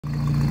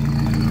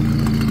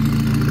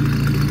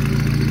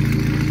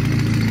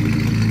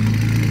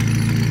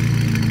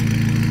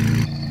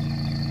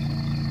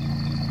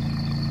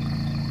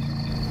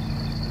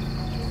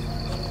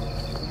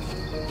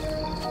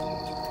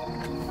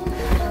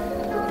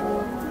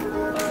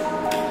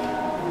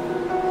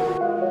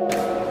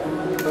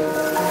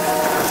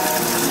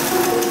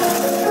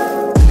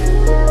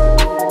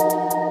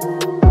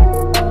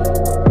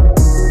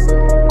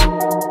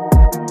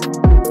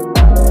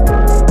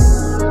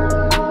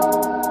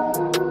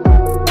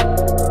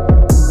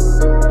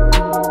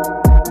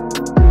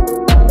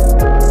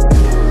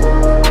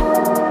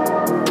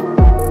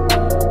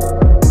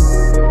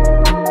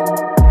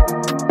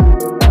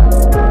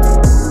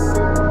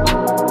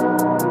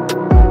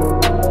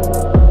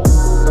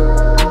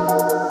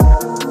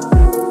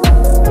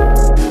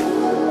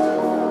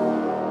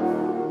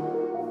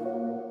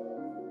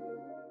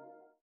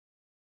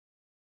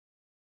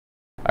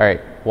All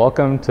right,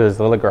 welcome to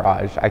Zilla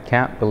Garage. I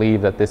can't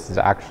believe that this is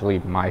actually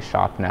my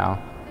shop now.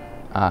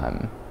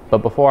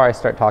 But before I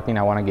start talking,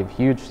 I want to give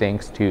huge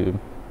thanks to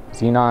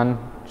Zenon,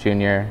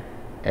 Junior,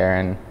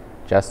 Aaron,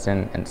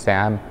 Justin, and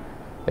Sam.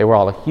 They were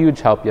all a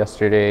huge help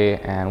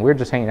yesterday, and we were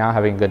just hanging out,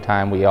 having a good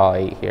time. We all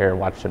ate here,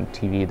 watched some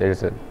TV.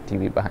 There's a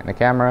TV behind the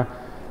camera.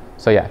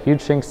 So yeah,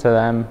 huge thanks to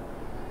them.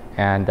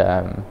 And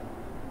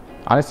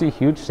honestly,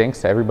 huge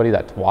thanks to everybody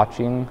that's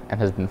watching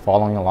and has been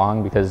following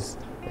along, because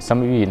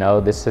some of you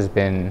know this has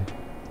been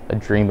a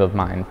dream of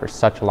mine for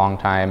such a long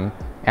time.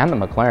 And the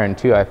Mclaren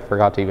too. I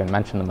forgot to even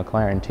mention the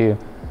Mclaren too.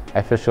 I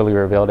officially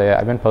revealed it.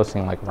 I've been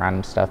posting like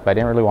random stuff, but I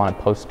didn't really want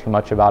to post too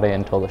much about it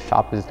until the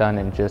shop is done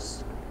and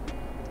just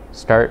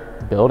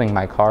start building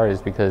my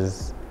cars,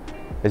 because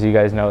as you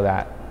guys know,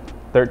 that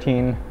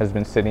 13 has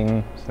been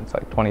sitting since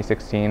like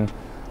 2016.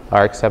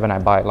 RX7, I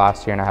bought it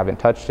last year and I haven't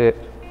touched it.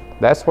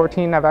 The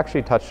S14, I've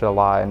actually touched it a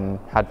lot and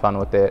had fun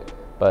with it,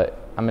 but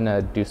I'm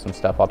gonna do some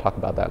stuff. I'll talk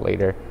about that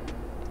later.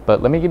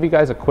 But let me give you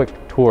guys a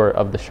quick tour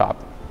of the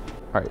shop.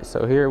 All right,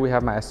 so here we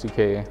have my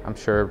S2K. I'm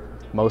sure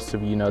most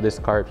of you know this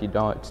car. If you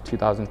don't, it's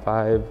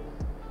 2005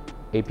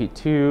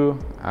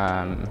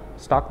 AP2,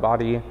 stock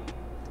body.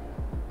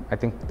 I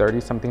think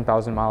 30-something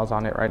thousand miles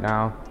on it right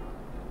now.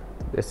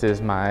 This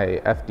is my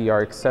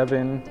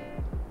RX7.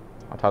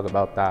 I'll talk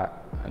about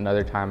that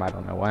another time, I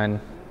don't know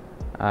when.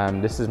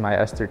 This is my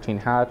S13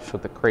 hatch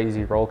with a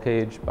crazy roll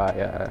cage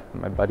by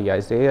my buddy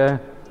Isaiah.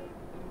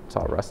 It's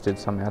all rusted,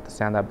 so I'm gonna have to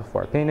sand that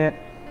before I paint it.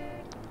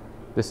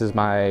 This is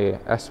my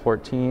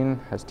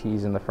S14, has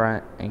T's in the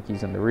front,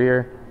 Yankees in the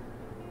rear.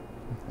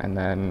 And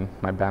then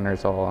my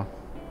banner's all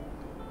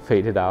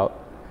faded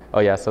out. Oh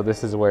yeah, so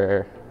this is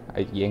where I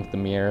yanked the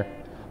mirror.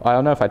 Well, I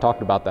don't know if I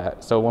talked about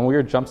that. So when we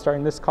were jump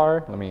starting this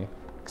car, let me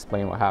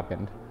explain what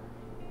happened.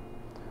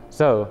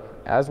 So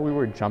as we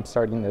were jump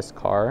starting this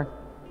car,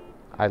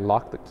 I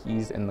locked the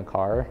keys in the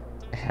car,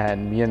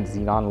 and me and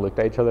Zenon looked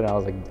at each other and I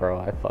was like, bro,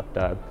 I fucked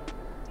up.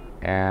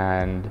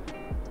 And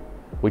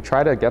we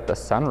try to get the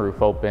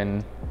sunroof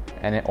open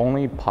and it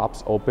only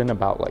pops open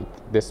about like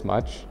this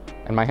much.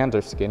 And my hands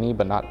are skinny,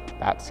 but not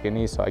that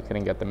skinny, so I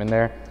couldn't get them in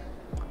there.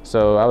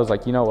 So I was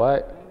like, you know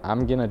what?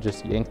 I'm gonna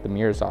just yank the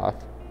mirrors off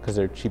because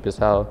they're cheap as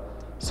hell.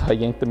 So I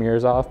yanked the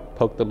mirrors off,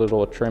 poked the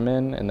little trim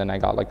in, and then I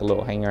got like a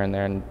little hanger in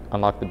there and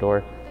unlocked the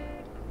door.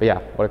 But yeah,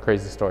 what a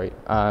crazy story.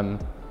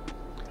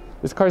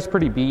 This car is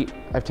pretty beat.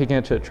 I've taken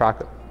it to a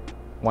track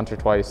once or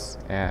twice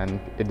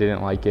and it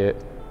didn't like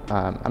it.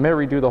 I'm gonna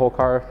redo the whole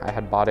car. I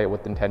had bought it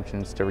with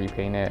intentions to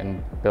repaint it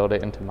and build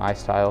it into my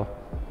style.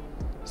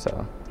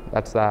 So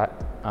that's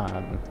that.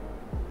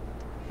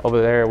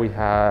 Over there we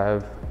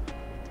have,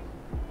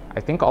 I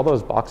think all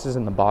those boxes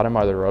in the bottom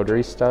are the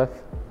rotary stuff.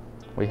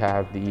 We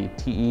have the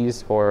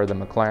TEs for the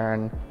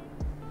Mclaren.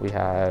 We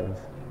have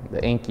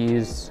the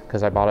Yankees,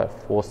 because I bought a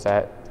full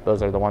set.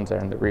 Those are the ones that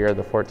are in the rear of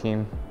the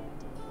 14.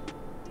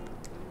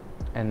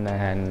 And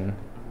then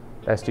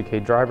the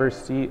S2K driver's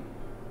seat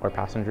or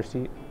passenger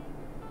seat.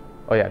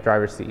 Oh yeah,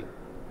 driver's seat.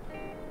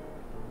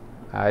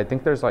 I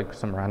think there's like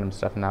some random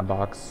stuff in that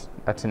box.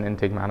 That's an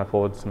intake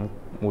manifold, some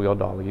wheel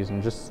dollies,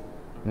 and just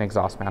an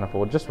exhaust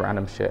manifold, just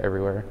random shit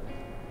everywhere.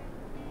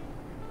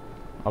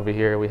 Over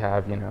here we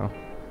have, you know,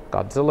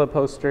 Godzilla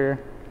poster.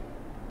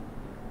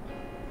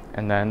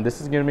 And then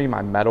this is gonna be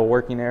my metal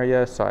working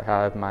area. So I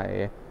have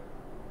my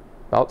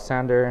belt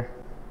sander,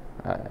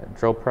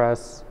 drill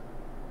press,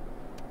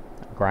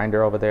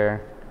 grinder over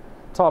there.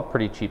 It's all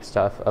pretty cheap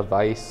stuff, a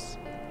vise.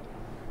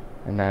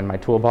 And then my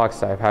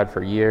toolbox that I've had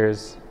for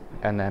years.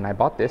 And then I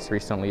bought this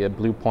recently, a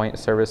Blue Point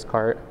service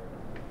cart.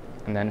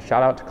 And then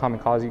shout out to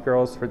Kamikaze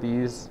Girls for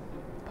these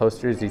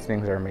posters. These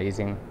things are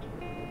amazing.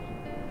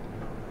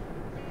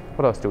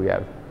 What else do we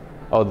have?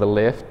 Oh, the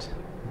lift.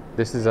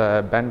 This is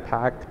a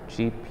Benpack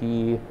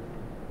GP,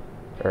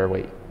 or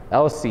wait,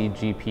 LC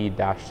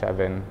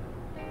GP-7.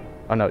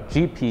 Oh no,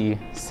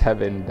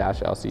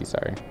 GP7-LC,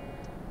 sorry.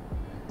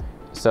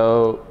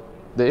 So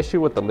the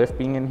issue with the lift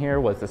being in here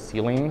was the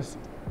ceilings.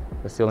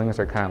 The ceilings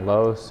are kind of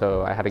low,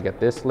 so I had to get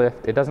this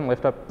lift. It doesn't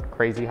lift up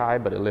crazy high,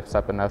 but it lifts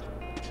up enough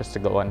just to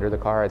go under the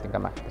car. I think I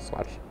might have to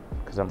slouch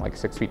because I'm like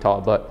 6 feet tall,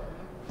 but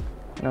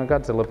you know,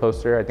 Godzilla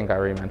poster, I think I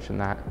already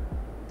mentioned that.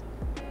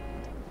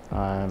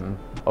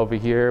 Over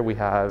here we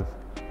have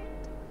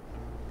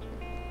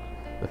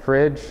the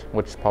fridge,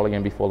 which is probably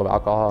gonna be full of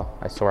alcohol.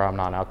 I swear I'm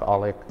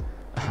non-alcoholic.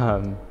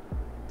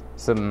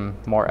 Some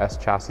more S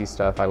chassis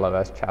stuff. I love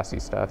S chassis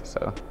stuff,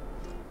 so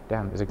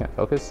damn, is it gonna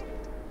focus?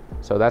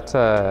 So that's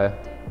a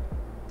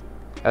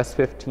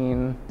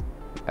S15,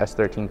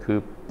 S13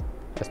 coupe,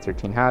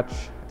 S13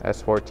 hatch,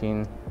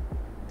 S14,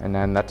 and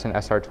then that's an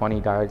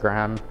SR20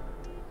 diagram.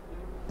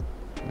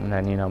 And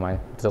then, you know, my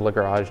Zilla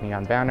Garage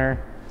neon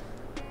banner.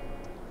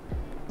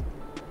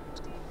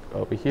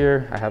 Over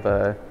here, I have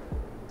a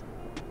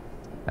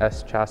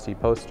S chassis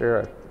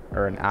poster,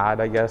 or an ad,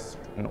 I guess,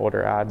 an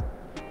order ad.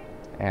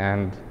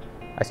 And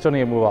I still need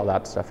to move all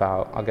that stuff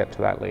out. I'll get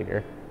to that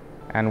later.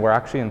 And we're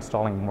actually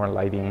installing more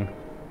lighting.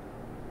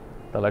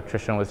 The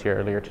electrician was here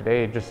earlier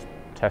today, just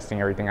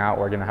testing everything out.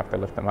 We're gonna have to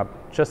lift them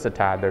up just a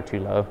tad, they're too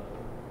low.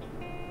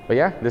 But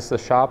yeah, this is the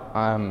shop.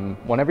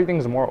 When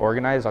everything's more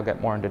organized, I'll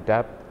get more into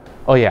depth.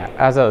 Oh yeah,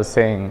 as I was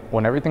saying,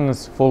 when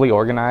everything's fully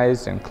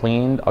organized and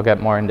cleaned, I'll get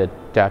more into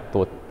depth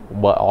with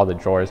what all the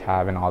drawers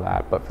have and all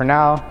that. But for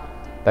now,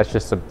 that's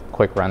just a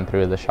quick run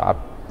through of the shop.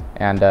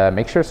 And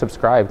make sure to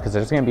subscribe, because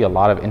there's gonna be a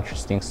lot of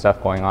interesting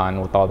stuff going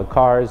on with all the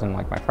cars and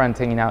like my friends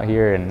hanging out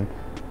here. And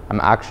I'm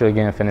actually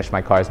gonna finish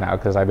my cars now,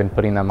 because I've been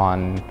putting them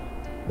on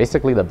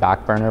basically the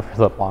back burner for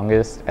the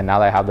longest. And now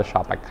that I have the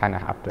shop, I kind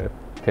of have to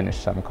finish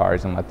some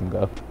cars and let them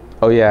go.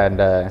 Oh yeah,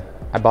 and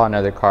I bought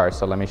another car,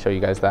 so let me show you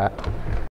guys that.